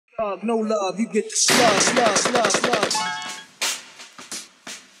No love, you get the slug.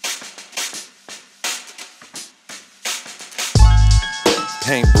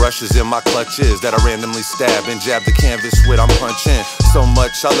 Paint brushes in my clutches that I randomly stab and jab the canvas with. I'm punching so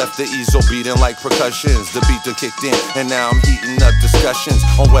much I left the easel beating like percussions. The beat done kicked in and now I'm heating up discussions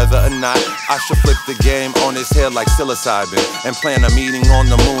on whether or not I should flip the game on his head like psilocybin and plan a meeting on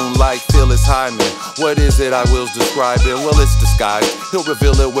the moon like Phyllis Hyman. What is it iWill's describing? Well, it's disguised. He'll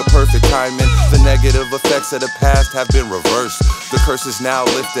reveal it with perfect timing. The negative effects of the past have been reversed. The curse is now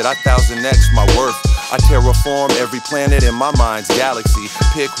lifted. I 1000x my worth. I terraform every planet in my mind's galaxy.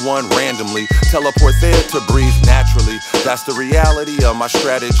 Pick one randomly, teleport there to breathe naturally. That's the reality of my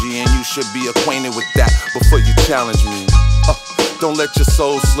strategy, and you should be acquainted with that before you challenge me. Don't let your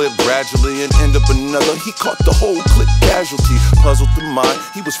soul slip gradually and end up another. He caught the whole clip casualty. Puzzled the mind,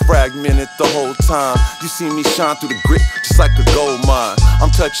 he was fragmented the whole time. You see me shine through the grit just like a gold mine.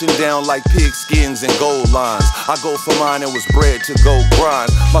 I'm touching down like pig skins and gold lines. I go for mine and was bred to go grind.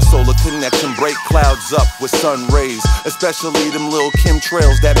 My solar connection break clouds up with sun rays, especially them little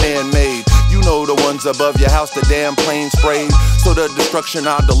chemtrails that man made. You know the ones above your house, the damn plane sprayed. So the destruction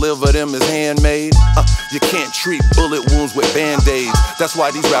I deliver them is handmade. You can't treat bullet wounds with band-aids. That's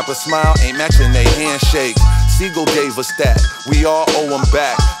why these rappers smile, ain't matching they handshake. Siegel gave us that, we all owe them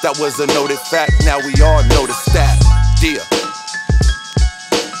back. That was a noted fact, now we all know the stat. Dear.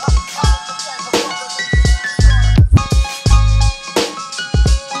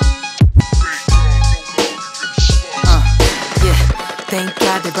 Thank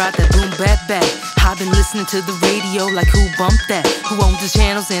God they brought that boom bap back. I've been listening to the radio like who bumped that? Who owns the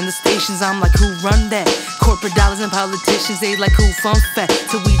channels and the stations? I'm like who run that? Corporate dollars and politicians, they like who fun fat?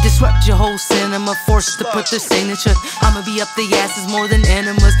 Till we disrupt your whole cinema, forced to put their signature. I'ma be up their asses more than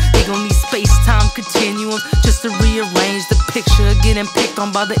enemas. They gon' need space-time continuum just to rearrange the picture. Getting picked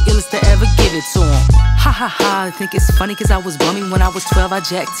on by the illest to ever give it to them. Ha ha ha, I think it's funny cause I was bumming when I was 12. I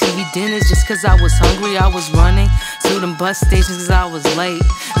jacked TV dinners just cause I was hungry. I was running to them bus stations cause I was late.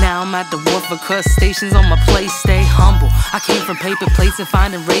 Now I'm at the wharf for crustaceans on my plate. Stay humble. I came from paper plates and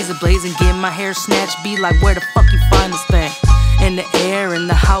finding razor blades and getting my hair snatched. Be like, where the fuck you find this thing? In the air, in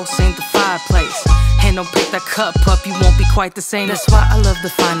the house, ain't the fireplace. And don't pick that cup up, you won't be quite the same. That's why I love the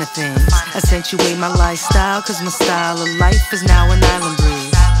finer things. Accentuate my lifestyle, cause my style of life is now an island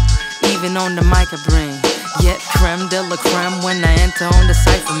breeze. Even on the mic I bring, yet creme de la creme when I enter on the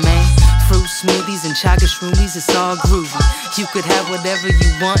cypher, man. Fruit smoothies and chaga shroomies, it's all groovy. You could have whatever you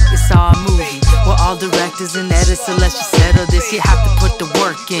want, it's all movie. We're all directors and editors, so let's just settle this. You have to put the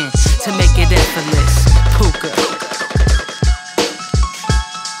work in to make it effortless. Puka.